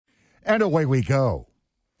And away we go.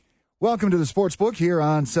 Welcome to the Sportsbook here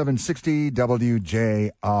on 760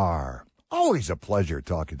 WJR. Always a pleasure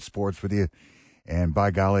talking sports with you. And by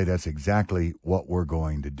golly, that's exactly what we're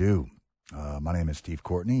going to do. My name is Steve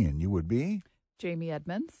Courtney, and you would be? Jamie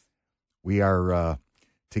Edmonds. We are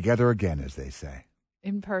together again, as they say.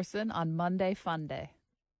 In person on Monday Fun Day.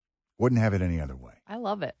 Wouldn't have it any other way. I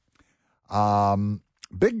love it.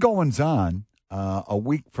 Big goings on. A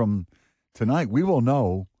week from tonight, we will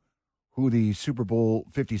know who the Super Bowl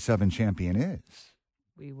 57 champion is.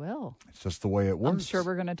 We will. It's just the way it works. I'm sure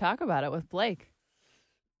we're going to talk about it with Blake.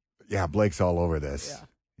 Yeah, Blake's all over this.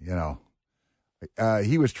 Yeah. You know,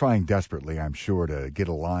 he was trying desperately, I'm sure, to get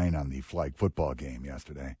a line on the flag football game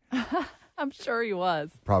yesterday. I'm sure he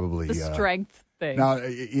was. Probably. The strength thing. Now,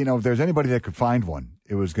 you know, if there's anybody that could find one,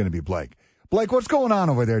 it was going to be Blake. Blake, what's going on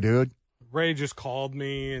over there, dude? Ray just called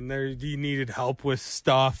me, and he needed help with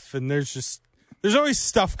stuff, and there's always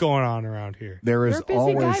stuff going on around here. There is You're a busy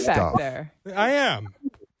always guy stuff. back there. I am.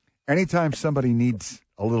 Anytime somebody needs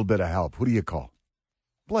a little bit of help, who do you call?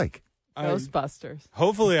 Blake. Ghostbusters.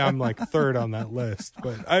 Hopefully I'm like third on that list,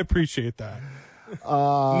 but I appreciate that.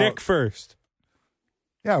 Nick first.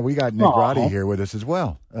 Yeah, we got Nick Roddy here with us as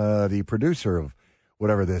well, the producer of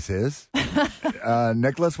whatever this is.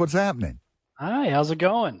 Nicholas, what's happening? Hi, how's it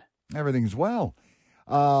going? Everything's well.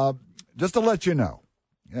 Just to let you know,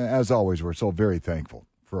 as always, we're so very thankful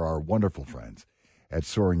for our wonderful friends at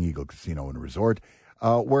Soaring Eagle Casino and Resort,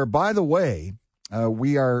 where, by the way,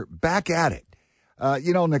 we are back at it.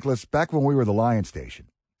 You know, Nicholas, back when we were the Lion Station,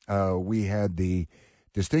 we had the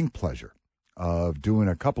distinct pleasure of doing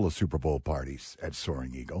a couple of Super Bowl parties at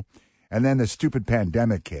Soaring Eagle, and then the stupid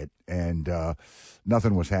pandemic hit, and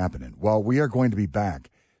nothing was happening. Well, we are going to be back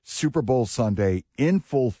Super Bowl Sunday in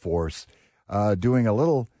full force, doing a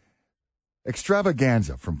little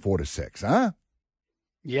extravaganza from 4 to 6, huh?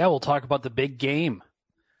 Yeah, we'll talk about the big game.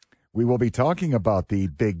 We will be talking about the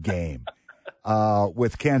big game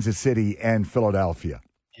with Kansas City and Philadelphia.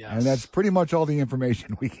 Yes. And that's pretty much all the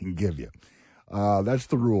information we can give you. That's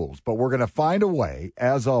the rules. But we're going to find a way,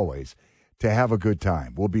 as always, to have a good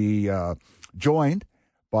time. We'll be joined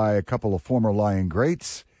by a couple of former Lion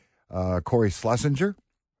greats, Corey Schlesinger,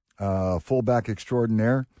 fullback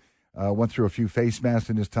extraordinaire, went through a few face masks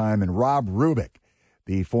in his time, and Rob Rubick,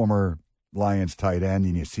 the former Lions tight end,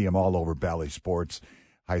 and you see him all over Bally Sports,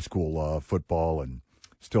 high school football, and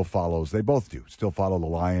still follows. They both do. Still follow the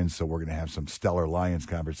Lions, so we're going to have some stellar Lions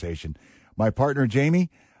conversation. My partner, Jamie,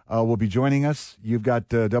 will be joining us. You've got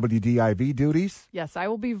WDIV duties. Yes, I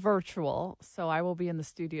will be virtual, so I will be in the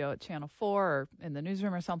studio at Channel 4 or in the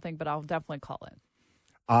newsroom or something, but I'll definitely call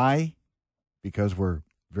in. Because we're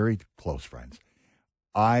very close friends,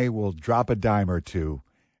 I will drop a dime or two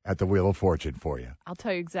at the Wheel of Fortune for you. I'll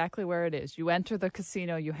tell you exactly where it is. You enter the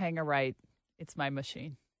casino, you hang a right. It's my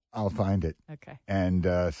machine. I'll find it. Okay. And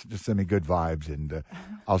just send me good vibes, and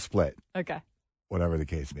I'll split. Okay. Whatever the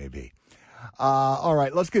case may be. All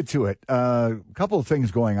right, let's get to it. A couple of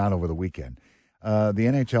things going on over the weekend. The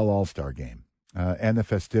NHL All-Star Game and the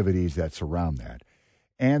festivities that surround that.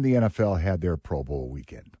 And the NFL had their Pro Bowl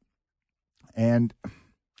weekend. And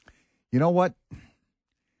you know what?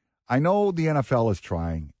 I know the NFL is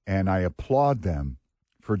trying, and I applaud them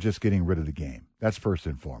for just getting rid of the game. That's first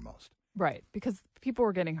and foremost. Right, because people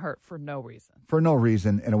were getting hurt for no reason. For no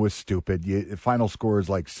reason, and it was stupid. The final score is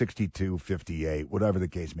like 62-58, whatever the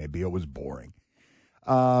case may be. It was boring.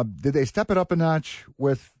 Did they step it up a notch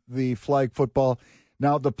with the flag football?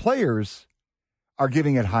 Now, the players are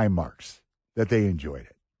giving it high marks that they enjoyed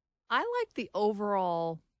it. I like the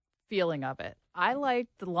overall feeling of it. I like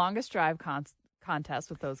the longest drive contest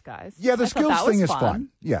with those guys. Yeah, the skills thing is fun.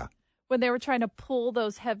 Yeah. When they were trying to pull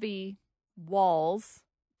those heavy walls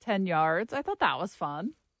 10 yards, I thought that was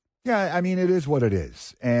fun. Yeah, I mean, it is what it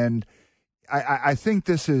is. And I think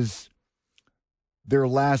this is their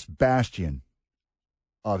last bastion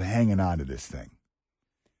of hanging on to this thing.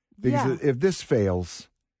 Because if this fails,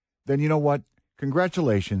 then you know what?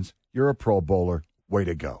 Congratulations. You're a Pro Bowler. Way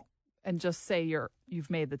to go. And just say you've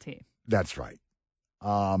made the team. That's right.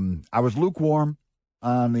 I was lukewarm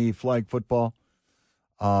on the flag football.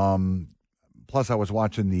 Plus, I was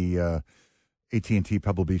watching the AT&T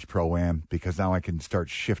Pebble Beach Pro-Am because now I can start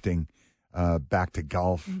shifting back to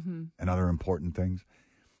golf and other important things.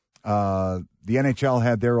 The NHL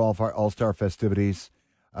had their All-Star festivities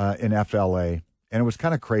in FLA, and it was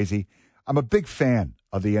kind of crazy. I'm a big fan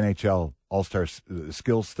of the NHL All-Star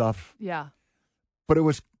skills stuff. Yeah. But it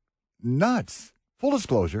was nuts. Full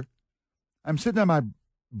disclosure, I'm sitting at my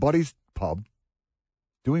buddy's pub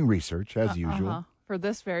doing research, as usual. For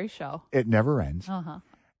this very show. It never ends. Uh-huh.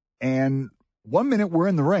 And 1 minute we're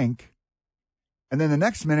in the rink, and then the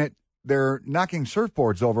next minute they're knocking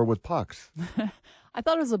surfboards over with pucks. I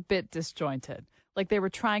thought it was a bit disjointed. Like they were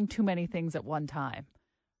trying too many things at one time.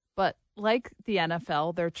 But like the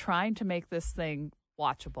NFL, they're trying to make this thing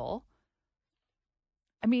watchable.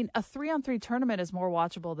 I mean, a 3-on-3 tournament is more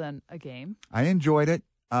watchable than a game. I enjoyed it.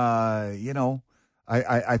 I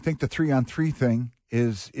think the 3-on-3 thing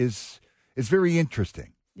is very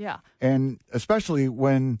interesting. Yeah. And especially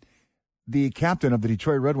when the captain of the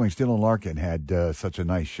Detroit Red Wings, Dylan Larkin, had such a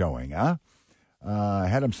nice showing.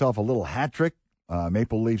 Had himself a little hat trick.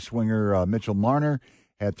 Maple Leaf swinger Mitchell Marner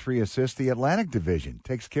had 3 assists. The Atlantic Division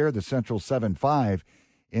takes care of the Central 7-5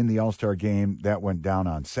 in the All-Star game that went down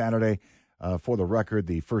on Saturday. For the record,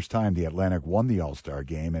 the first time the Atlantic won the All-Star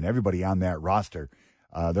game, and everybody on that roster,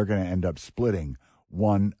 they're going to end up splitting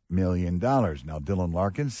 $1 million. Now, Dylan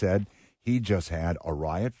Larkin said he just had a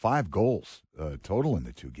riot, 5 goals total in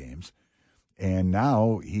the 2 games. And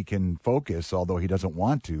now he can focus, although he doesn't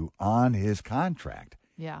want to, on his contract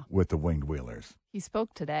with the Winged Wheelers. He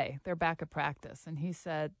spoke today. They're back at practice, and he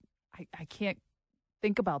said, I can't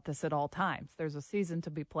think about this at all times. There's a season to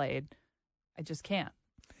be played. I just can't.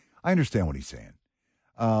 I understand what he's saying.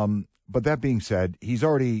 But that being said, he's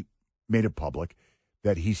already made it public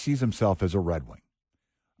that he sees himself as a Red Wing.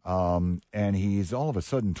 And he's all of a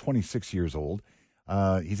sudden 26 years old.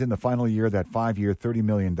 He's in the final year of that 5-year, $30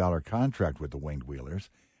 million contract with the Winged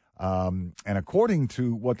Wheelers. And according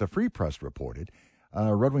to what the Free Press reported,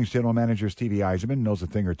 Red Wings general manager Stevie Yzerman knows a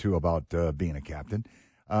thing or two about being a captain.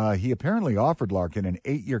 He apparently offered Larkin an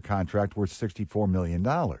 8-year contract worth $64 million.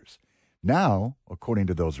 Now, according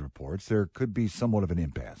to those reports, there could be somewhat of an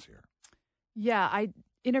impasse here. Yeah, I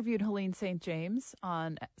interviewed Helene St. James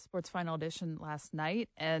on Sports Final Edition last night,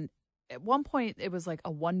 and at one point it was like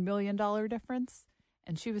a $1 million difference,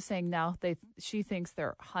 and she was saying now she thinks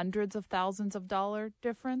they're hundreds of thousands of dollar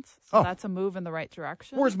difference, so that's a move in the right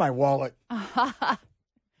direction. Where's my wallet? I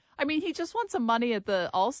mean, he just wants some money at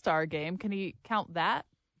the All-Star game. Can he count that?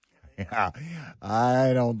 Yeah,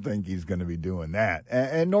 I don't think he's going to be doing that,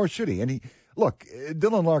 and nor should he. And look,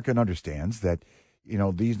 Dylan Larkin understands that,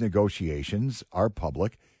 these negotiations are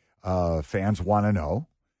public. Fans want to know.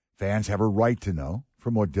 Fans have a right to know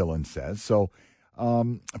from what Dylan says. So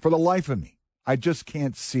for the life of me, I just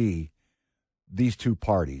can't see these two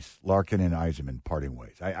parties, Larkin and Yzerman, parting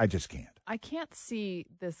ways. I just can't. I can't see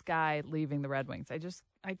this guy leaving the Red Wings.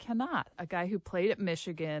 I cannot. A guy who played at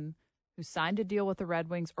Michigan, who signed a deal with the Red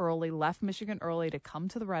Wings early, left Michigan early to come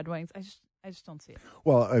to the Red Wings. I just don't see it.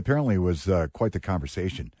 Well, apparently it was quite the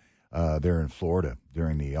conversation there in Florida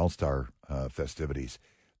during the All-Star festivities,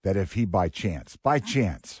 that if he by chance,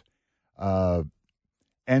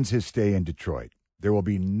 ends his stay in Detroit, there will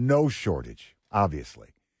be no shortage, obviously,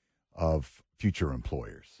 of future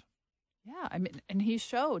employers. Yeah, I mean, and he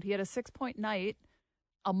showed. He had a 6-point night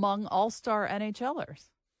among all-star NHLers.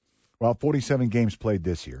 Well, 47 games played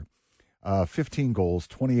this year. 15 goals,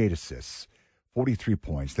 28 assists, 43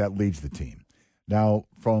 points. That leads the team. Now,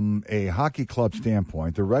 from a hockey club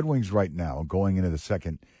standpoint, the Red Wings right now, going into the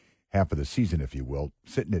second half of the season, if you will,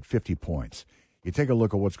 sitting at 50 points. You take a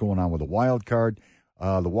look at what's going on with the wild card.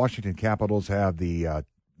 The Washington Capitals have the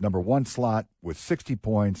number 1 slot with 60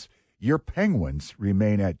 points. Your Penguins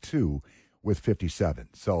remain at 2 with 57.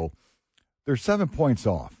 So they're 7 points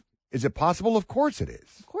off. Is it possible? Of course it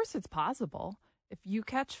is. Of course it's possible. If you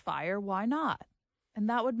catch fire, why not? And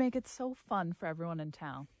that would make it so fun for everyone in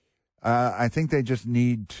town. I think they just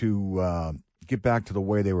need to get back to the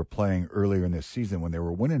way they were playing earlier in this season when they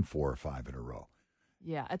were winning 4 or 5 in a row.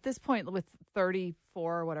 Yeah, at this point with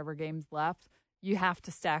 34 or whatever games left, you have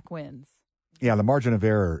to stack wins. Yeah, the margin of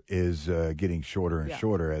error is getting shorter and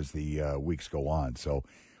shorter as the weeks go on. So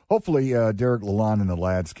hopefully Derek Lalonde and the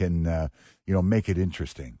lads can make it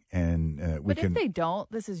interesting. And but if they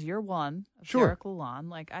don't, this is year 1 of Derek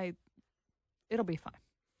Lalonde. It'll be fine.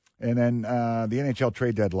 And then the NHL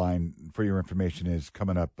trade deadline, for your information, is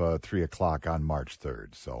coming up 3 o'clock on March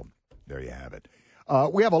 3rd. So there you have it.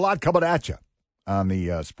 We have a lot coming at you on the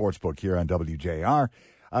Sportsbook here on WJR.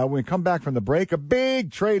 When we come back from the break, a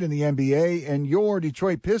big trade in the NBA, and your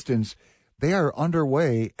Detroit Pistons, they are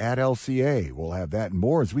underway at LCA. We'll have that and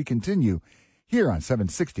more as we continue here on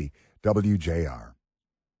 760 WJR.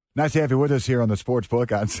 Nice to have you with us here on the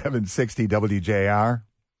Sportsbook on 760 WJR.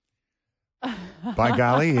 By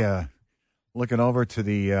golly, looking over to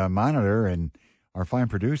the monitor, and our fine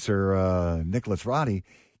producer, Nicholas Roddy,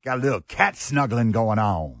 got a little cat snuggling going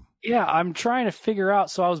on. Yeah, I'm trying to figure out.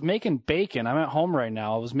 So I was making bacon. I'm at home right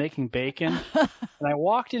now. I was making bacon, and I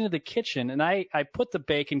walked into the kitchen, and I put the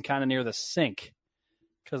bacon kind of near the sink.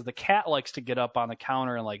 because the cat likes to get up on the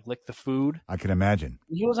counter and like lick the food. I can imagine.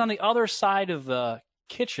 He was on the other side of the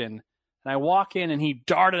kitchen, and I walk in and he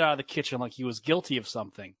darted out of the kitchen like he was guilty of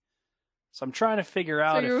something. So I'm trying to figure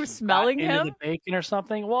out So you were if he smelling got into him? the bacon or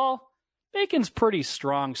something. Well, bacon's pretty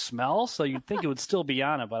strong smell, so you'd think it would still be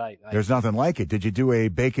on it, but I There's nothing like it. Did you do a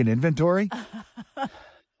bacon inventory?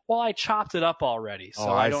 well, I chopped it up already, so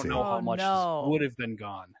Oh, I I don't see. know how Oh, much no. would have been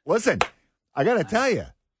gone. Listen, I got to tell you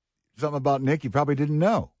something about Nick you probably didn't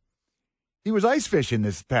know. He was ice fishing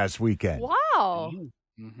this past weekend. Wow.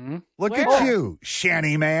 Mm-hmm. Look Where? at you,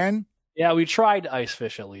 shanty man. Yeah, we tried to ice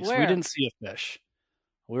fish at least. Where? We didn't see a fish.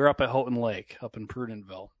 We were up at Houghton Lake, up in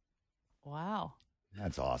Prudentville. Wow.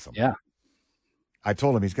 That's awesome. Yeah. I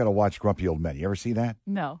told him he's got to watch Grumpy Old Men. You ever see that?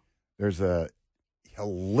 No. There's a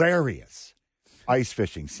hilarious ice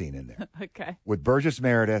fishing scene in there Okay. with Burgess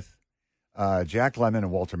Meredith, Jack Lemmon,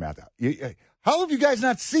 and Walter Matthau. How have you guys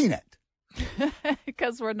not seen it?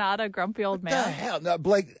 Because we're not a grumpy old What the man. hell? No,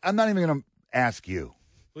 Blake, I'm not even going to ask you.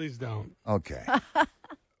 Please don't. Okay.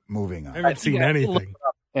 Moving I on. haven't seen anything.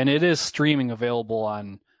 And it is streaming available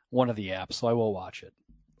on one of the apps, so I will watch it.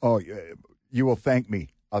 Oh, you will thank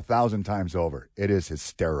me 1,000 times over. It is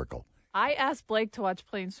hysterical. I asked Blake to watch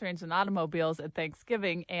Planes, Trains, and Automobiles at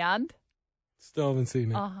Thanksgiving, and Still haven't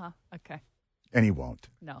seen it. okay, And he won't.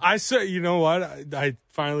 no, I saw. You know what? I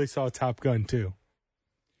finally saw Top Gun too.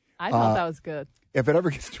 I thought that was good. If it ever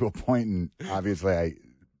gets to a point, and obviously I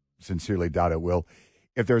sincerely doubt it will,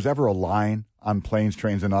 if there's ever a line on Planes,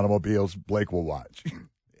 Trains, and Automobiles, Blake will watch.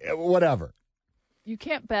 Whatever. You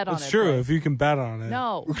can't bet on It's it. true Blake. if you can bet on it.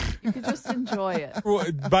 No, you can just enjoy it.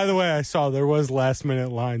 Well, by the way, I saw there was last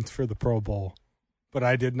minute lines for the Pro Bowl, but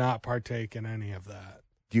I did not partake in any of that.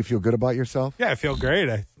 Do you feel good about yourself? Yeah, I feel great.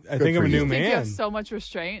 I Good think for I'm a you. new I think you have man. so much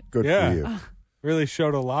restraint. Good Yeah. for you. Really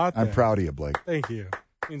showed a lot. I'm there. proud of you, Blake. Thank you.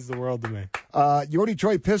 Means the world to me. Your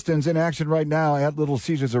Detroit Pistons in action right now at Little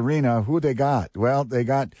Caesars Arena. Who they got? Well, they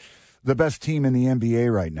got the best team in the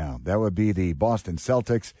NBA right now. That would be the Boston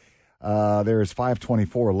Celtics. There is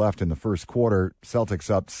 5:24 left in the first quarter. Celtics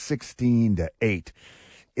up 16-8.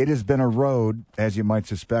 It has been a road, as you might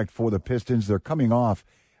suspect, for the Pistons. They're coming off,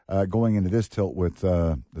 going into this tilt with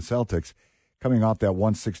the Celtics, coming off that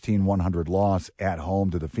 116-100 loss at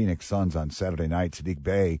home to the Phoenix Suns on Saturday night. Sadiq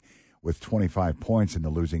Bey with 25 points in the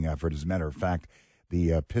losing effort. As a matter of fact,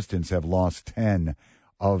 the Pistons have lost 10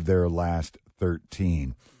 of their last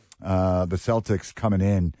 13. The Celtics coming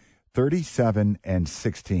in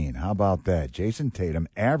 37-16. How about that? Jason Tatum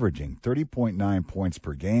averaging 30.9 points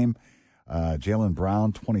per game. Jaylen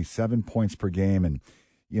Brown, 27 points per game. And,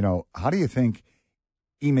 you know, how do you think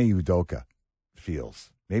Ime Udoka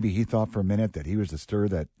feels? Maybe he thought for a minute that he was the straw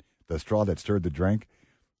that stirred the drink.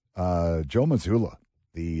 Joe Mazzulla,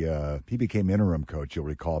 he became interim coach, you'll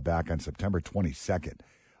recall, back on September 22nd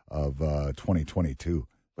of 2022.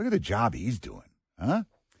 Look at the job he's doing, huh?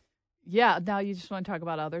 Yeah. Now you just want to talk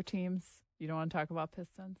about other teams. You don't want to talk about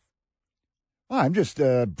Pistons. Well, I'm just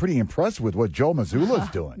pretty impressed with what Joe Mazzulla's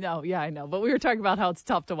doing. No, yeah, I know. But we were talking about how it's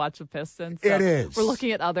tough to watch the Pistons. So It is. We're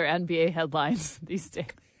looking at other NBA headlines these days.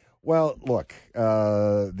 Well, look,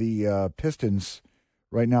 the Pistons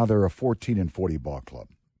right now, they're a 14-40 ball club,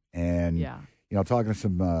 and Yeah. you know, talking to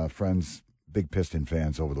some friends, big Piston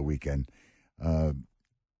fans over the weekend,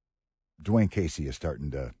 Dwayne Casey is starting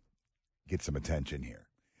to get some attention here.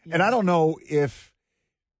 And I don't know if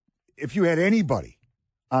you had anybody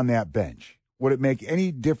on that bench, would it make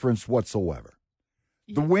any difference whatsoever?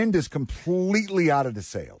 The wind is completely out of the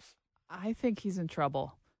sails. I think he's in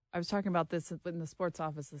trouble. I was talking about this in the sports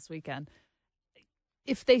office this weekend.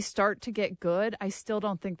 If they start to get good, I still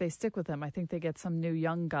don't think they stick with him. I think they get some new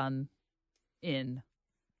young gun in.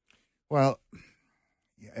 Well,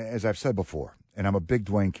 as I've said before, and I'm a big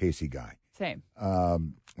Dwayne Casey guy. Same.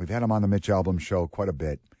 We've had him on the Mitch Albom show quite a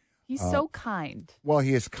bit. He's so kind. Well,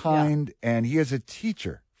 he is kind, and he is a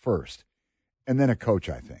teacher first, and then a coach,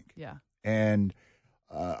 I think. Yeah. And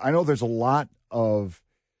I know there's a lot of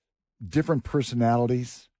different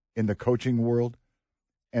personalities in the coaching world,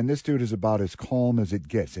 and this dude is about as calm as it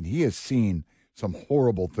gets, and he has seen some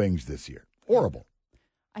horrible things this year. Horrible.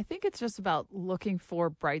 I think it's just about looking for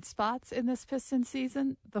bright spots in this Pistons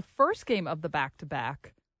season. The first game of the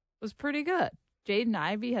back-to-back was pretty good. Jaden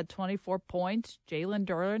Ivey had 24 points. Jalen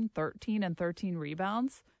Duren, 13 and 13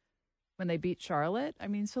 rebounds when they beat Charlotte. I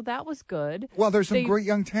mean, so that was good. Well, there's some They, great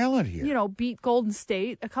young talent here. You know, beat Golden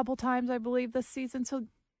State a couple times, I believe, this season. So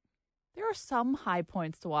there are some high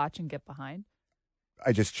points to watch and get behind.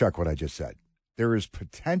 I just check what I just said. There is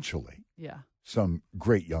potentially Yeah. some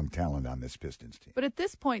great young talent on this Pistons team. But at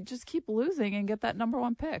this point, just keep losing and get that number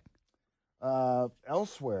one pick.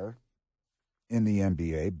 Elsewhere in the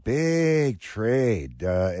NBA. Big trade,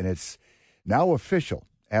 and it's now official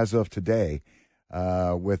as of today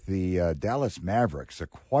with the Dallas Mavericks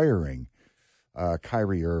acquiring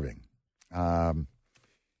Kyrie Irving.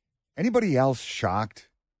 Anybody else shocked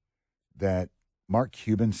that Mark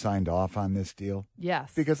Cuban signed off on this deal?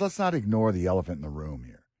 Yes. Because let's not ignore the elephant in the room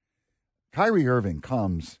here. Kyrie Irving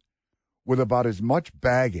comes with about as much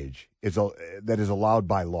baggage that is allowed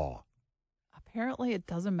by law. Apparently, it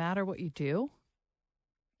doesn't matter what you do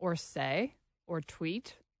or say or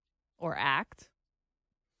tweet or act.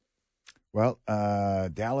 Well,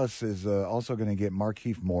 Dallas is also going to get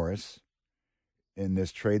Markieff Morris in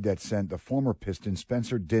this trade that sent the former Piston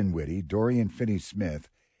Spencer Dinwiddie, Dorian Finney-Smith,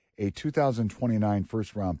 a 2029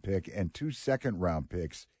 first-round pick and 2 second-round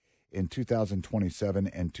picks in 2027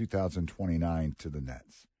 and 2029 to the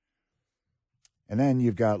Nets. And then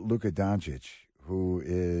you've got Luka Doncic, who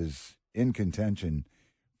is in contention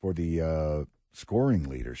for the scoring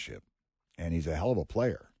leadership, and he's a hell of a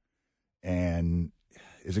player. And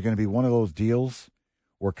is it going to be one of those deals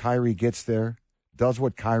where Kyrie gets there, does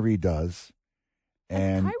what Kyrie does?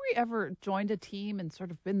 And has Kyrie ever joined a team and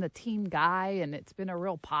sort of been the team guy, and it's been a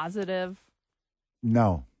real positive?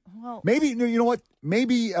 No. Well, Maybe, you know what?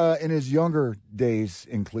 Maybe in his younger days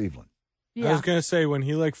in Cleveland. yeah. I was gonna say when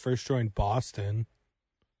he first joined Boston,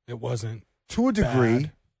 it wasn't To a degree,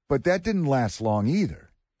 bad. but that didn't last long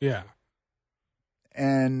either. Yeah.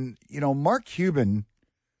 And, Mark Cuban,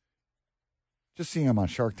 just seeing him on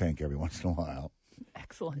Shark Tank every once in a while,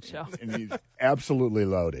 Excellent show. and he's absolutely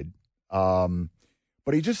loaded.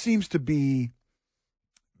 But he just seems to be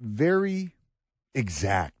very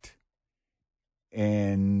exact.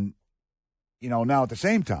 And, now at the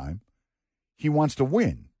same time, he wants to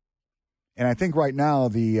win. And I think right now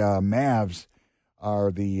the Mavs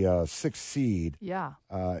are the 6th seed Yeah.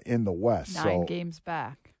 in the West. 9 games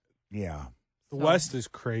back. Yeah. The So- West is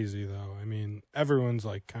crazy though. I mean, everyone's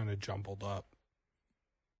kind of jumbled up.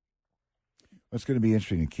 It's going to be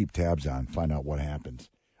interesting to keep tabs on, find out what happens.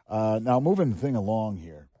 Now, moving the thing along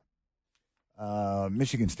here,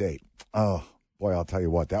 Michigan State. Oh, boy, I'll tell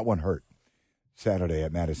you what, that one hurt Saturday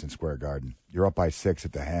at Madison Square Garden. You're up by 6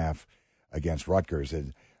 at the half against Rutgers.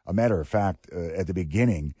 And a matter of fact, at the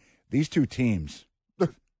beginning, these two teams,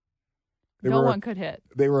 No one could hit.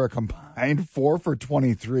 they were a combined 4 for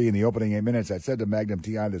 23 in the opening 8 minutes. I said to Magnum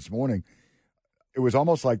TI this morning, it was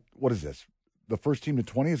almost like, what is this? The first team to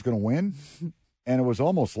 20 is going to win? And it was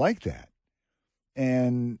almost like that.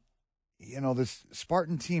 And, this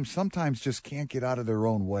Spartan team sometimes just can't get out of their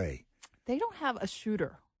own way. They don't have a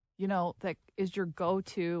shooter, that is your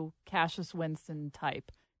go-to Cassius Winston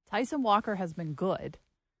type. Tyson Walker has been good.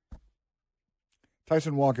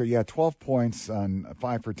 Tyson Walker, 12 points on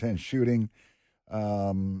 5 for 10 shooting.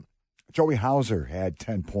 Joey Hauser had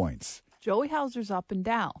 10 points. Joey Hauser's up and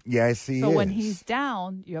down. Yes, he is. So when he's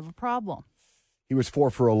down, you have a problem. He was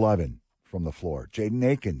 4 for 11 from the floor. Jaden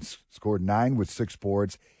Akins scored 9 with 6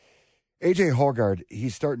 boards. A.J. Hoggard,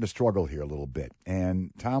 he's starting to struggle here a little bit.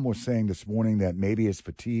 And Tom was saying this morning that maybe it's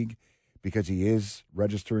fatigue because he is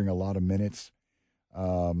registering a lot of minutes.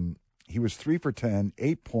 He was 3 for 10,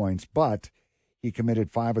 8 points, but he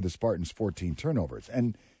committed 5 of the Spartans' 14 turnovers.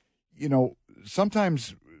 And,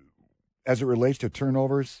 sometimes as it relates to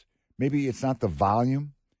turnovers, maybe it's not the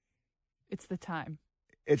volume. It's the time.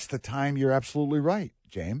 It's the time. You're absolutely right,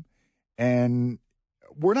 James. And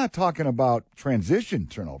we're not talking about transition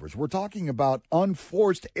turnovers. We're talking about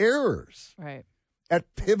unforced errors Right.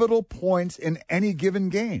 at pivotal points in any given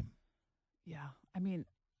game. Yeah. I mean,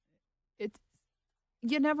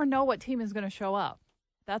 you never know what team is going to show up.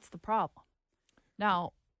 That's the problem.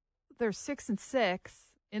 Now, they're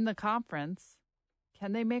 6-6 in the conference.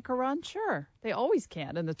 Can they make a run? Sure. They always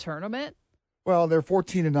can in the tournament. Well, they're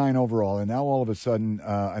 14-9 overall, and now all of a sudden,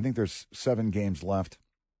 I think there's 7 games left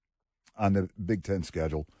on the Big Ten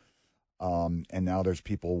schedule. And now there's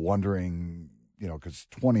people wondering, because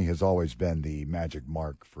 20 has always been the magic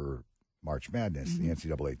mark for March Madness, the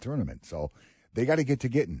NCAA tournament. So they got to get to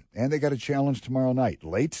getting, and they got a challenge tomorrow night.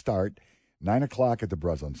 Late start, 9 o'clock at the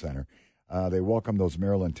Breslin Center. They welcome those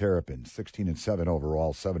Maryland Terrapins, 16-7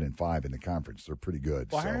 overall, 7-5 in the conference. They're pretty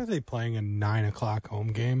good. Why so, are they playing a 9 o'clock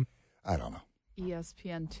home game? I don't know.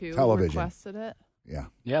 ESPN2 Television. requested it. Yeah.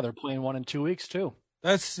 Yeah, they're playing one in 2 weeks too.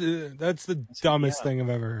 That's the dumbest thing I've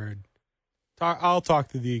ever heard. I'll talk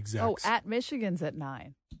to the execs. Oh, at Michigan's at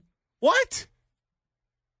 9. What?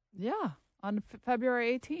 Yeah, on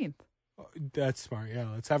February 18th. That's smart. Yeah,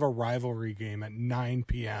 let's have a rivalry game at 9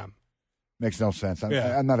 p.m. Makes no sense.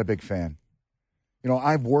 Yeah. I'm not a big fan.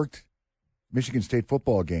 I've worked Michigan State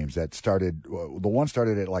football games that started, the one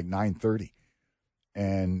started at like 9:30.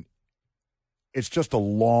 And It's just a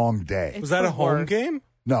long day. It's Was that the a home worst. game?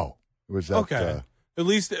 No, it was at, Okay. At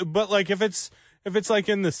least, but like if it's like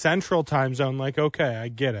in the central time zone, like, okay, I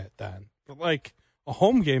get it then. But like a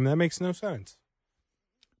home game, that makes no sense.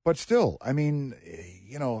 But still, I mean,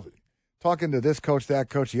 talking to this coach, that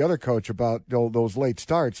coach, the other coach about those late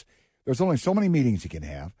starts, there's only so many meetings you can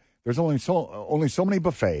have. There's only so many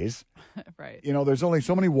buffets. Right. There's only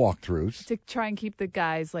so many walkthroughs. To try and keep the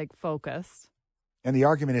guys like focused. And the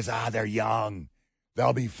argument is, they're young.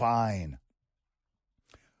 They'll be fine.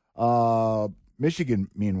 Michigan,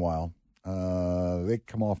 meanwhile, they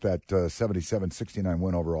come off that 77-69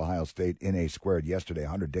 win over Ohio State in a squared yesterday.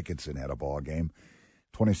 Hunter Dickinson had a ball game,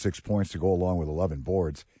 26 points to go along with 11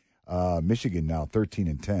 boards. Michigan now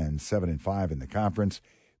 13-10, 7-5 in the conference.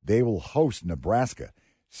 They will host Nebraska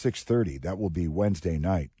 6:30. That will be Wednesday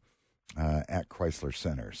night at Chrysler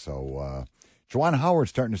Center. So Juwan Howard's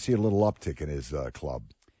starting to see a little uptick in his club.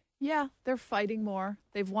 Yeah, they're fighting more.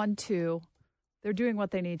 They've won 2. They're doing what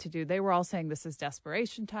they need to do. They were all saying this is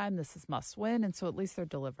desperation time. This is must win. And so at least they're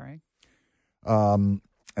delivering. And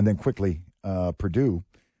then quickly, Purdue,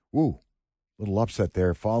 little upset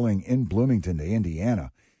there, falling in Bloomington to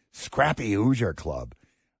Indiana. Scrappy Hoosier club.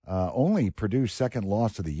 Only Purdue's second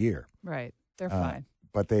loss of the year. Right. They're fine.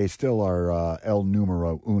 But they still are el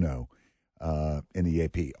numero uno in the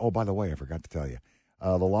AP. Oh, by the way, I forgot to tell you.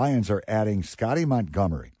 The Lions are adding Scotty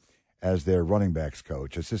Montgomery as their running backs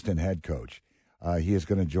coach, assistant head coach. He is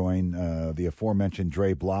going to join the aforementioned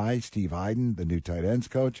Dre Bly, Steve Hyden, the new tight ends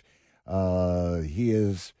coach. He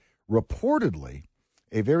is reportedly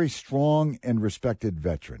a very strong and respected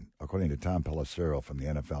veteran, according to Tom Pelissero from the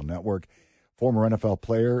NFL Network. Former NFL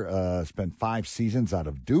player, spent 5 seasons out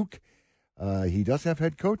of Duke. He does have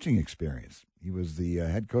head coaching experience. He was the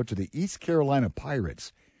head coach of the East Carolina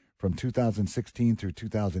Pirates from 2016 through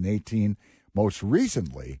 2018. Most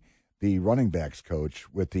recently, the running backs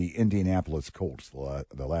coach with the Indianapolis Colts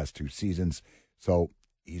the last 2 seasons. So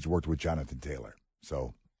he's worked with Jonathan Taylor.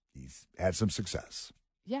 So he's had some success.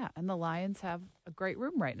 Yeah, and the Lions have a great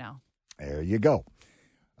room right now. There you go.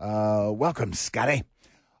 Welcome, Scotty.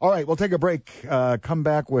 All right, we'll take a break. Come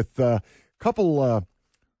back with a couple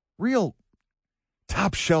real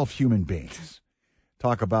top-shelf human beings.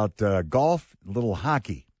 Talk about golf, a little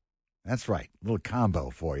hockey. That's right, a little combo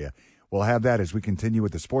for you. We'll have that as we continue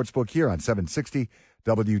with the Sportsbook here on 760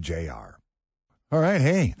 WJR. All right,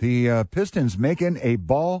 hey, the Pistons making a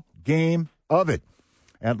ball game of it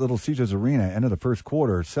at Little Caesars Arena. End of the first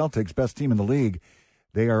quarter. Celtics, best team in the league.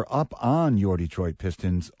 They are up on your Detroit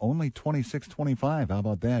Pistons, only 26-25. How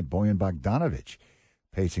about that? Bojan Bogdanovic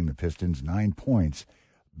pacing the Pistons, 9 points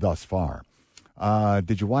thus far.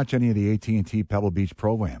 Did you watch any of the AT&T Pebble Beach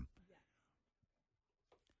program?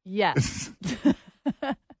 Yes.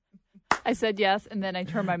 I said yes, and then I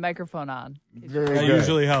turned my microphone on. That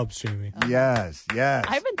usually helps, Jamie. Yes. I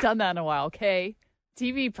haven't done that in a while, okay?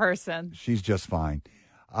 TV person. She's just fine.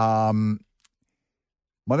 Mother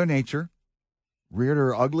Nature reared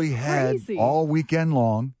her ugly head Crazy. all weekend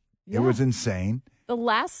long. Yeah. It was insane. The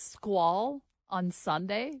last squall on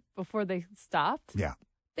Sunday before they stopped, Yeah.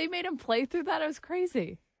 they made him play through that. It was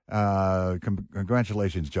crazy.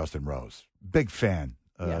 Congratulations, Justin Rose. Big fan,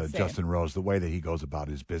 Yeah, same. Justin Rose, the way that he goes about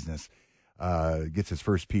his business. Gets his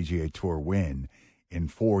first PGA Tour win in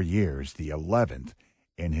 4 years, the 11th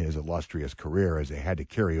in his illustrious career, as they had to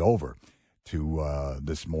carry over to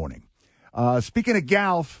this morning. Speaking of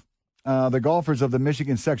golf, the golfers of the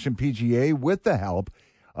Michigan Section PGA, with the help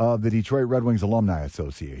of the Detroit Red Wings Alumni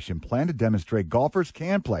Association, plan to demonstrate golfers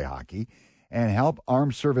can play hockey and help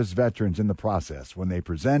armed service veterans in the process when they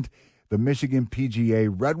present the Michigan PGA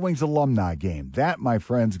Red Wings Alumni Game. That, my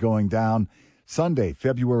friends, going down Sunday,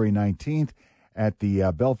 February 19th at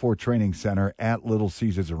the Belfort Training Center at Little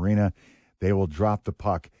Caesars Arena. They will drop the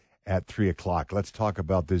puck at 3 o'clock. Let's talk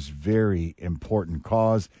about this very important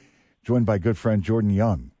cause. Joined by good friend Jordan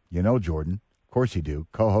Young. You know Jordan. Of course you do.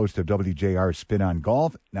 Co-host of WJR Spin on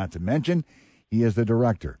Golf. Not to mention, he is the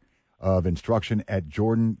director of instruction at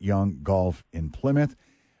Jordan Young Golf in Plymouth.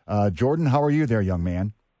 Jordan, how are you there, young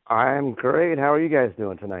man? I'm great. How are you guys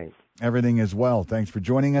doing tonight? Everything is well. Thanks for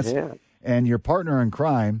joining us. Yeah. And your partner in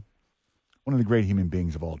crime, one of the great human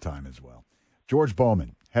beings of all time as well, George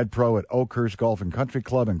Bowman, head pro at Oakhurst Golf and Country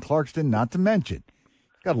Club in Clarkston, not to mention.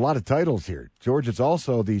 He's got a lot of titles here. George is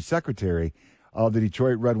also the secretary of the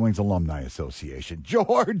Detroit Red Wings Alumni Association.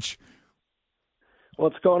 George!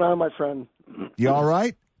 What's going on, my friend? You all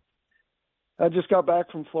right? I just got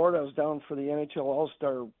back from Florida. I was down for the NHL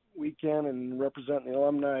All-Star weekend and representing the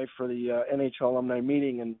alumni for the NHL alumni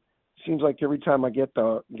meeting. And it seems like every time I get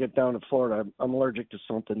down to Florida, I'm allergic to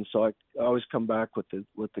something, so I always come back with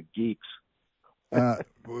the geeks.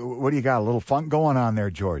 What do you got? A little funk going on there,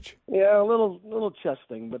 George? Yeah, a little chest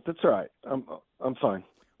thing, but that's all right. I'm fine.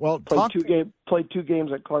 Well, Played two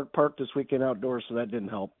games at Clark Park this weekend outdoors, so that didn't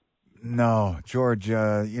help. No, George.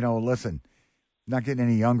 Listen, not getting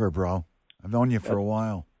any younger, bro. I've known you for a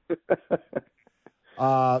while.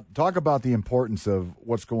 Talk about the importance of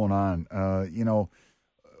what's going on.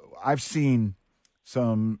 I've seen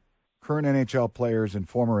some current NHL players and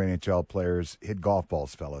former NHL players hit golf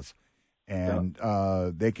balls, fellas, and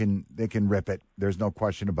they can rip it. There's no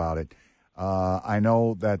question about it. I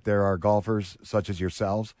know that there are golfers such as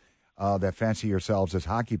yourselves that fancy yourselves as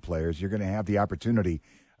hockey players. You're going to have the opportunity,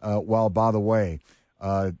 by the way,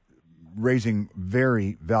 raising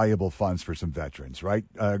very valuable funds for some veterans, right?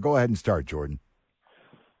 Go ahead and start, Jordan.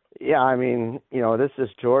 Yeah, I mean, this is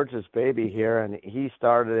George's baby here, and he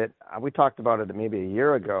started it. We talked about it maybe a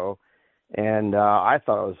year ago, and I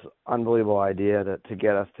thought it was an unbelievable idea to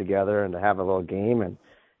get us together and to have a little game, and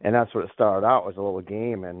that's what it started out, was a little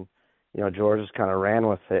game, and George just kind of ran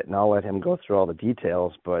with it, and I'll let him go through all the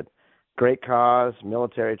details. But great cause,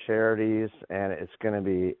 military charities, and it's gonna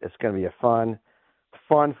be a fun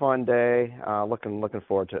day. Looking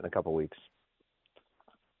forward to it in a couple of weeks.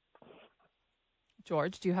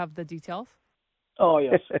 George, do you have the details? Oh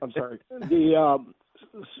yes, I'm sorry. To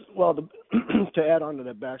add on to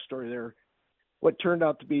that backstory there, what turned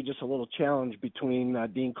out to be just a little challenge between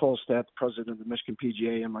Dean Kolstad, president of the Michigan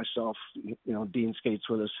PGA, and myself. Dean skates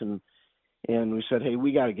with us, and we said, hey,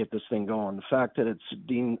 we got to get this thing going. The fact that it's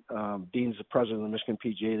Dean's the president of the Michigan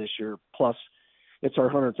PGA this year, plus it's our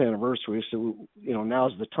 100th anniversary, so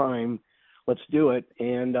now's the time. Let's do it.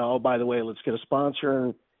 And by the way, let's get a sponsor.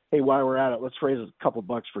 And hey, while we're at it, let's raise a couple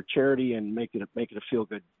bucks for charity and make it a feel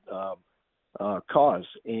good cause.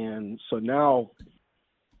 And so now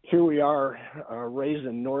here we are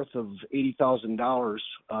raising north of $80,000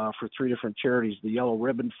 for three different charities. The Yellow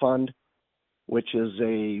Ribbon Fund, which is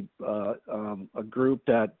a group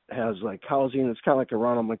that has like housing. It's kind of like a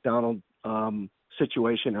Ronald McDonald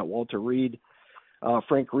situation at Walter Reed.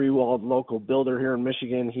 Frank Rewald, local builder here in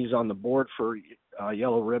Michigan, he's on the board for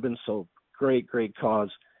Yellow Ribbon, so great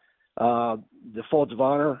cause. The Folds of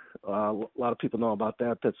Honor, a lot of people know about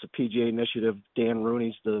that. That's the PGA initiative. Dan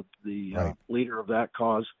Rooney's the right. Leader of that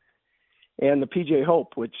cause. And the PGA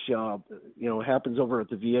Hope, which happens over at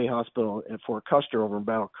the VA hospital at Fort Custer over in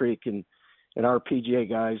Battle Creek, and our PGA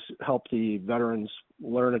guys help the veterans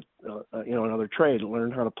learn another trade,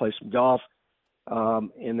 learn how to play some golf.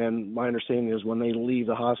 And then my understanding is when they leave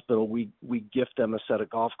the hospital, we gift them a set of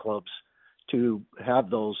golf clubs to have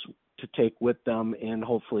those to take with them and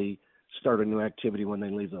hopefully start a new activity when they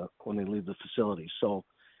leave the facility. So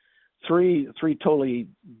three totally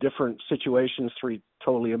different situations, three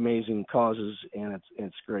totally amazing causes, and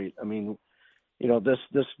it's great. I mean,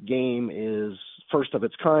 this game is first of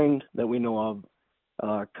its kind that we know of.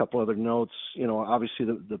 A couple other notes, obviously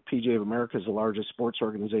the PGA of America is the largest sports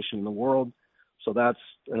organization in the world, so that's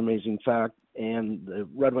an amazing fact. And the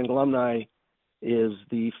Red Wing alumni is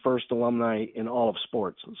the first alumni in all of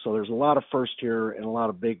sports. So there's a lot of first here and a lot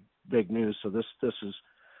of big news. So this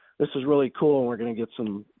is really cool, and we're going to get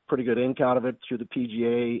some pretty good ink out of it through the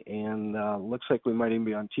PGA, and looks like we might even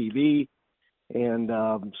be on TV. And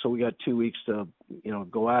so we got 2 weeks to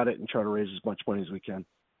go at it and try to raise as much money as we can.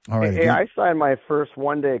 All right. Hey, I signed my first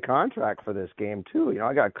one-day contract for this game too.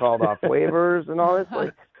 I got called off waivers and all this.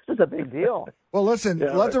 This is a big deal. Well, listen,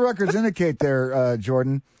 let the records indicate there,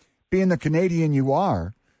 Jordan. Being the Canadian you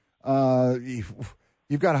are,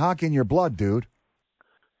 you've got hockey in your blood, dude.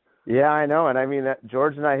 Yeah, I know. And I mean,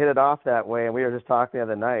 George and I hit it off that way, and we were just talking the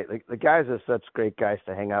other night. The guys are such great guys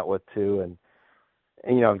to hang out with, too. And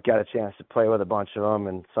got a chance to play with a bunch of them,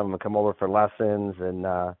 and some of them come over for lessons. And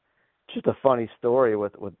just a funny story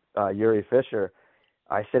with Yuri Fisher.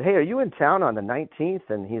 I said, hey, are you in town on the 19th?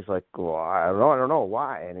 And he's like, well, I don't know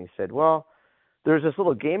why. And he said, well, there's this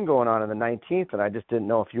little game going on the 19th, and I just didn't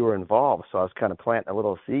know if you were involved. So I was kind of planting a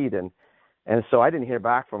little seed. And so I didn't hear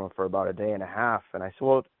back from him for about a day and a half. And I said,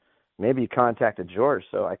 well, maybe you contacted George.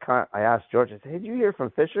 So I asked George, I said, hey, did you hear from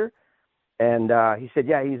Fisher? And he said,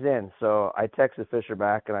 yeah, he's in. So I texted Fisher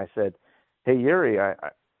back, and I said, hey, Yuri,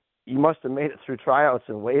 you must have made it through tryouts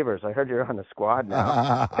and waivers. I heard you're on the squad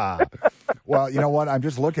now. Well, you know what? I'm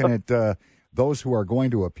just looking at those who are going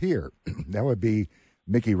to appear. That would be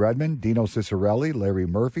Mickey Redmond, Dino Cicerelli, Larry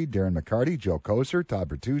Murphy, Darren McCarty, Joe Koser, Todd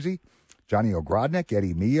Bertuzzi, Johnny Ogrodnik,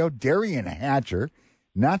 Eddie Mio, Darian Hatcher,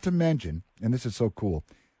 not to mention, and this is so cool,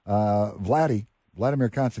 Vladimir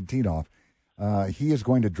Konstantinov. He is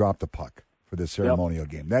going to drop the puck for this ceremonial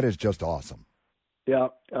game. That is just awesome. Yeah.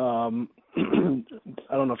 I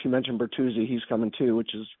don't know if you mentioned Bertuzzi. He's coming too,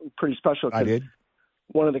 which is pretty special. I did.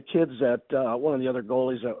 one of the kids that one of the other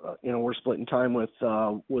goalies that we're splitting time with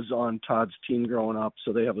was on Todd's team growing up,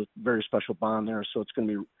 so they have a very special bond there. So it's going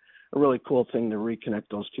to be a really cool thing to reconnect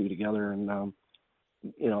those two together, and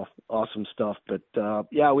awesome stuff. But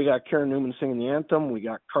we got Karen Newman singing the anthem. We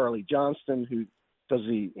got Carly Johnston, who does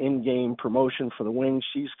the in-game promotion for the Wings.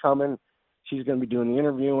 She's coming. She's going to be doing the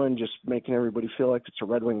interviewing, just making everybody feel like it's a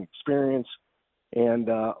Red Wing experience. And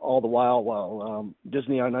all the while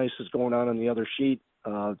Disney on Ice is going on the other sheet,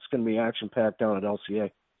 it's going to be action-packed down at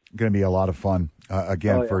LCA. Going to be a lot of fun,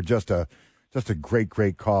 for just a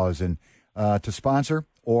great cause. And to sponsor,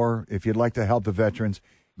 or if you'd like to help the veterans,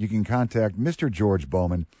 you can contact Mr. George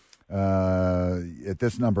Bowman at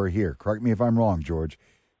this number here. Correct me if I'm wrong, George,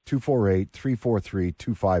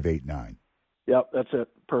 248-343-2589. Yep, that's it.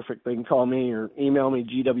 Perfect. They can call me or email me,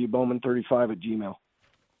 gwbowman35@gmail.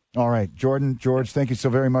 All right, George, thank you so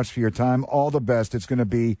very much for your time. All the best. It's going to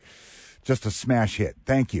be just a smash hit.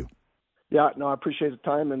 Thank you. Yeah, no, I appreciate the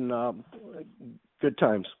time and good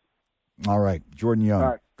times. All right, Jordan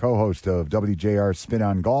Young, co-host of WJR Spin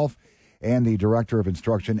on Golf and the director of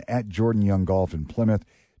instruction at Jordan Young Golf in Plymouth.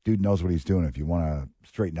 Dude knows what he's doing if you want to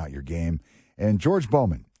straighten out your game. And George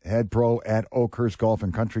Bowman, head pro at Oakhurst Golf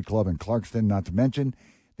and Country Club in Clarkston, not to mention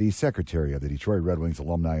the secretary of the Detroit Red Wings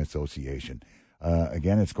Alumni Association.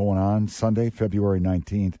 Again, it's going on Sunday, February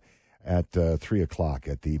 19th at 3 o'clock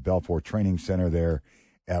at the Belfort Training Center there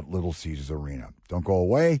at Little Caesars Arena. Don't go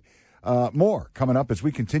away. More coming up as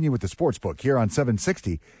we continue with the Sports Book here on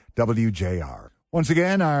 760 WJR. Once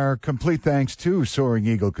again, our complete thanks to Soaring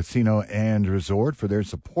Eagle Casino and Resort for their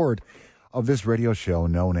support of this radio show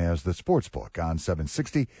known as the Sports Book on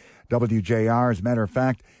 760 WJR. As a matter of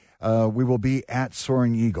fact, we will be at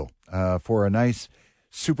Soaring Eagle for a nice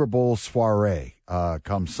Super Bowl soiree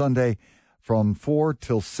come Sunday from 4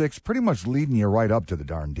 till 6, pretty much leading you right up to the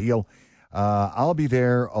darn deal. I'll be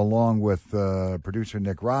there along with producer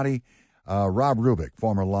Nick Roddy, Rob Rubik,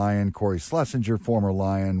 former Lion, Corey Schlesinger, former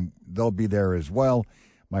Lion. They'll be there as well.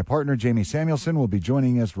 My partner, Jamie Samuelson, will be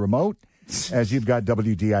joining us remote as you've got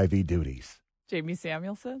WDIV duties. Jamie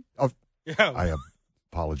Samuelson? Oh, yeah. I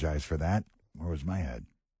apologize for that. Where was my head?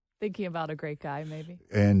 Thinking about a great guy, maybe.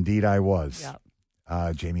 Indeed, I was. Yep.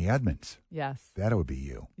 Jamie Edmonds. Yes. That would be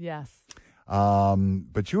you. Yes.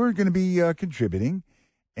 But you are going to be contributing.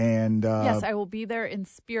 And yes, I will be there in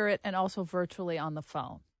spirit and also virtually on the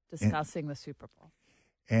phone discussing the Super Bowl.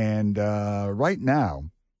 And right now,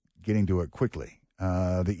 getting to it quickly,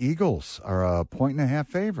 the Eagles are a 1.5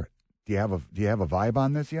 favorite. Do you have a vibe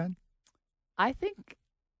on this yet? I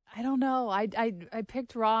don't know. I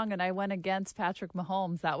picked wrong and I went against Patrick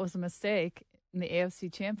Mahomes. That was a mistake in the AFC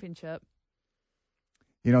Championship.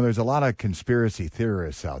 You know, there's a lot of conspiracy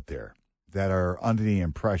theorists out there that are under the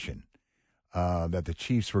impression that the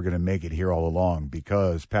Chiefs were going to make it here all along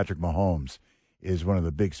because Patrick Mahomes is one of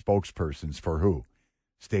the big spokespersons for who?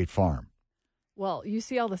 State Farm. Well, you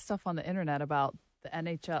see all the stuff on the internet about the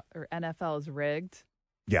NHL or NFL is rigged.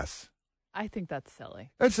 Yes. I think that's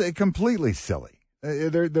silly. That's completely silly.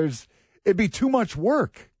 It'd be too much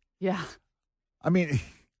work. Yeah. I mean,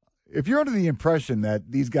 if you're under the impression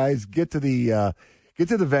that these guys get to the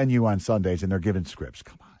venue on Sundays and they're given scripts,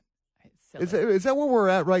 come on. Is that where we're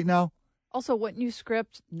at right now? Also, wouldn't you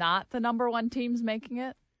script not the number one teams making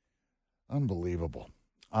it? Unbelievable.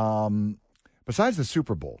 Besides the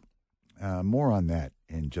Super Bowl, more on that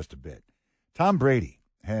in just a bit. Tom Brady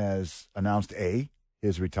has announced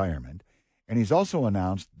his retirement, and he's also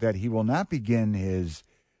announced that he will not begin his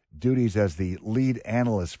duties as the lead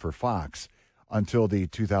analyst for Fox until the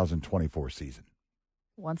 2024 season.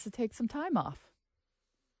 Wants to take some time off.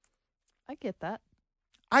 I get that.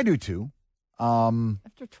 I do too.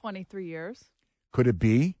 After 23 years. Could it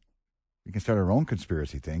be, we can start our own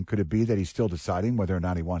conspiracy thing, could it be that he's still deciding whether or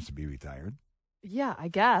not he wants to be retired? Yeah, I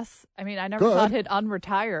guess. I mean, I never thought he'd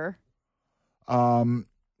unretire.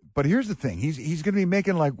 But here's the thing. He's going to be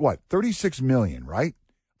making like, what, $36 million, right,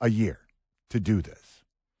 a year to do this.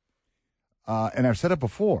 And I've said it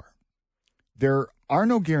before. There are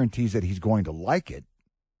no guarantees that he's going to like it,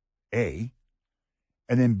 A.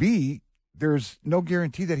 And then B, there's no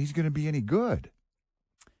guarantee that he's going to be any good.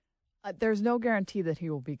 There's no guarantee that he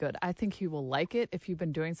will be good. I think he will like it. If you've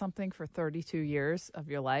been doing something for 32 years of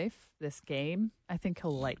your life, this game, I think he'll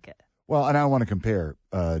like it. Well, and I don't want to compare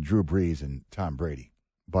Drew Brees and Tom Brady,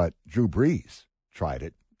 but Drew Brees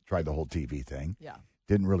tried the whole TV thing. Yeah.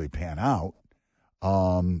 Didn't really pan out.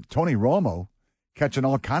 Tony Romo catching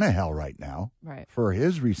all kind of hell right now for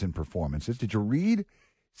his recent performances. Did you read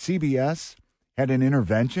CBS had an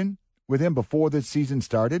intervention with him before this season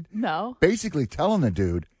started? No. Basically telling the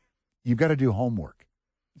dude, you've got to do homework.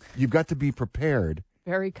 You've got to be prepared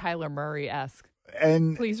Very Kyler Murray-esque.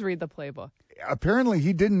 And Please read the playbook. apparently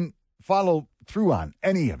he didn't follow through on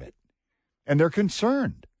any of it. And they're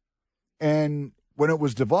concerned. And when it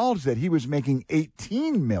was divulged that he was making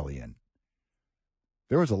 $18 million,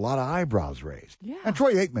 there was a lot of eyebrows raised. Yeah. And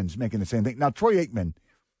Troy Aikman's making the same thing. Now, Troy Aikman,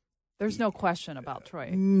 There's no question about Troy.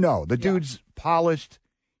 no, the dude's polished.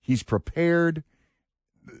 He's prepared.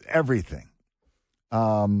 Everything.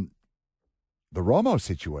 The Romo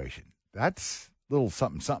situation, that's a little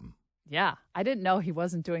something. Yeah. I didn't know he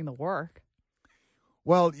wasn't doing the work.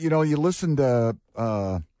 Well, you listen to,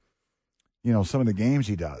 some of the games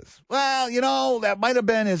he does. Well, that might have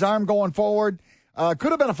been his arm going forward.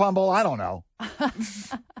 Could have been a fumble. I don't know.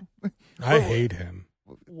 I hate him.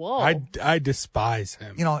 Whoa. I despise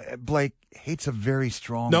him. Blake hates a very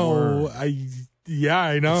strong No, word.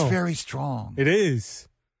 I know. It's very strong. It is.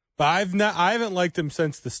 But I haven't liked him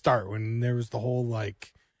since the start when there was the whole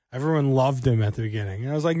everyone loved him at the beginning.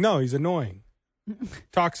 And I was like, no, he's annoying.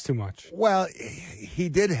 Talks too much. Well, he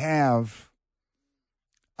did have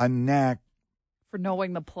a knack. For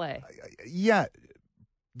knowing the play. Yeah,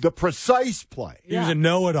 the precise play. He was a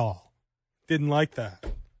know-it-all. Didn't like that.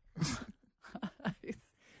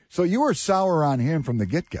 So you were sour on him from the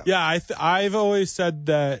get-go. Yeah, I've always said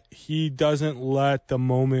that he doesn't let the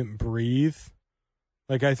moment breathe.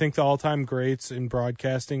 I think the all-time greats in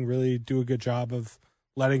broadcasting really do a good job of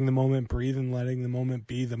letting the moment breathe and letting the moment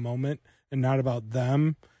be the moment and not about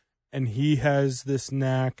them. And he has this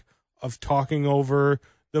knack of talking over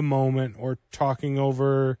the moment or talking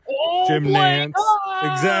over Jim Nantz.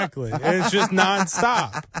 Exactly. And it's just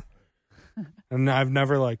nonstop. And I've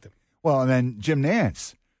never liked him. Well, and then Jim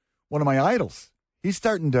Nantz, one of my idols, he's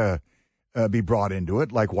starting to be brought into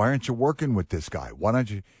it. Like, why aren't you working with this guy? Why don't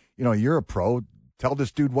you, you're a pro, tell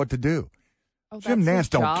this dude what to do. Oh, Jim that's his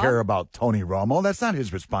Nantz don't job? care about Tony Romo. That's not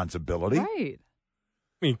his responsibility. Right.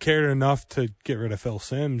 I mean, he cared enough to get rid of Phil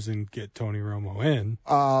Simms and get Tony Romo in.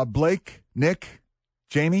 Blake, Nick,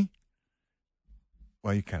 Jamie,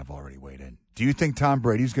 well, you kind of already weighed in. Do you think Tom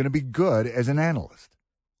Brady's going to be good as an analyst?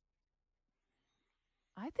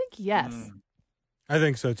 I think yes. I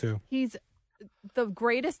think so, too. He's the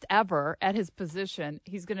greatest ever at his position.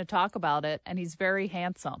 He's going to talk about it, and he's very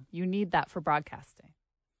handsome. You need that for broadcasting.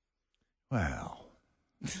 Well,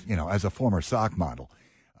 as a former sock model,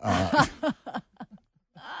 I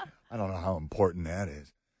don't know how important that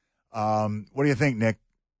is. What do you think, Nick?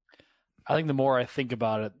 I think the more I think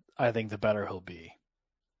about it, I think the better he'll be.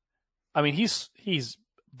 I mean, he's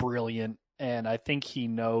brilliant, and I think he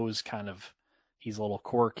knows he's a little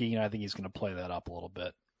quirky, and I think he's going to play that up a little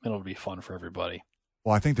bit. It'll be fun for everybody.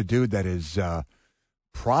 Well, I think the dude that is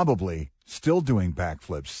probably still doing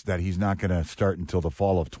backflips that he's not going to start until the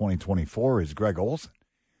fall of 2024 is Greg Olson,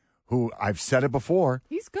 who I've said it before.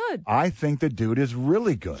 He's good. I think the dude is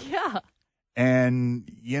really good. Yeah. And,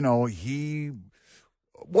 he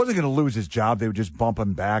wasn't going to lose his job. They would just bump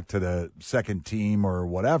him back to the second team or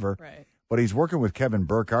whatever. Right. But he's working with Kevin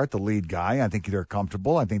Burkhardt, the lead guy. I think they're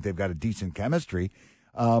comfortable. I think they've got a decent chemistry.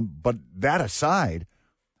 But that aside,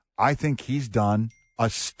 I think he's done a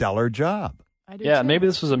stellar job. I do Yeah, too. maybe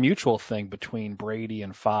this was a mutual thing between Brady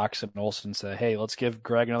and Fox and Olsen. Say, hey, let's give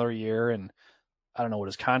Greg another year, and I don't know what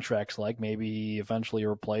his contract's like. Maybe he eventually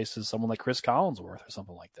replaces someone like Chris Collinsworth or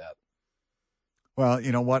something like that. Well,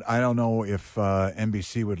 you know what? I don't know if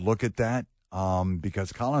NBC would look at that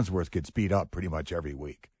because Collinsworth gets beat up pretty much every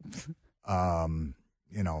week. And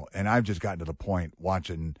I've just gotten to the point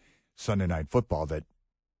watching Sunday Night Football that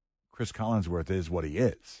Chris Collinsworth is what he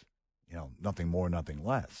is. Nothing more, nothing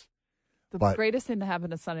less. The greatest thing to happen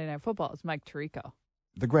to Sunday Night Football is Mike Tirico.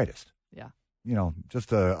 The greatest. Yeah.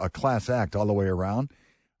 Just a class act all the way around.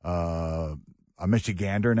 A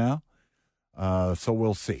Michigander now. So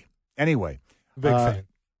we'll see. Anyway. Big fan.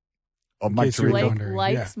 Of Mike case you were Tirico. Blake wondering,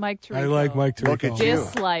 likes yeah. Mike Tirico. I like Mike Tirico. Look at you.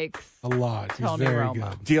 Dislikes a lot. He's Tony very Romo.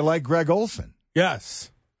 good. Do you like Greg Olson?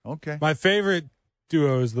 Yes. Okay. My favorite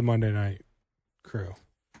duo is the Monday Night Crew,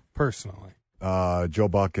 personally. Joe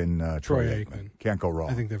Buck and Troy Troy Aikman. Aikman. Can't go wrong.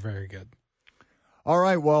 I think they're very good. All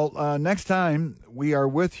right. Well, next time we are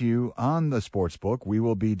with you on the Sportsbook, we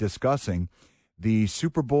will be discussing the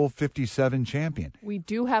Super Bowl 57 champion. We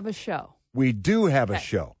do have a show. We do have a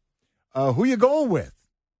show. Who you going with?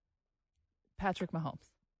 Patrick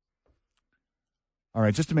Mahomes. All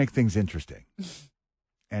right. Just to make things interesting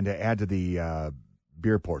and to add to the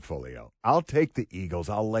beer portfolio, I'll take the Eagles.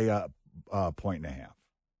 I'll lay a 1.5.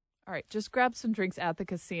 All right, just grab some drinks at the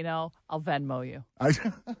casino. I'll Venmo you.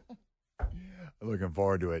 Looking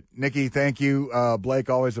forward to it. Nikki, thank you.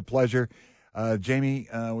 Blake, always a pleasure. Jamie,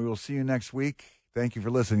 we will see you next week. Thank you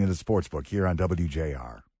for listening to the Sportsbook here on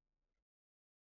WJR.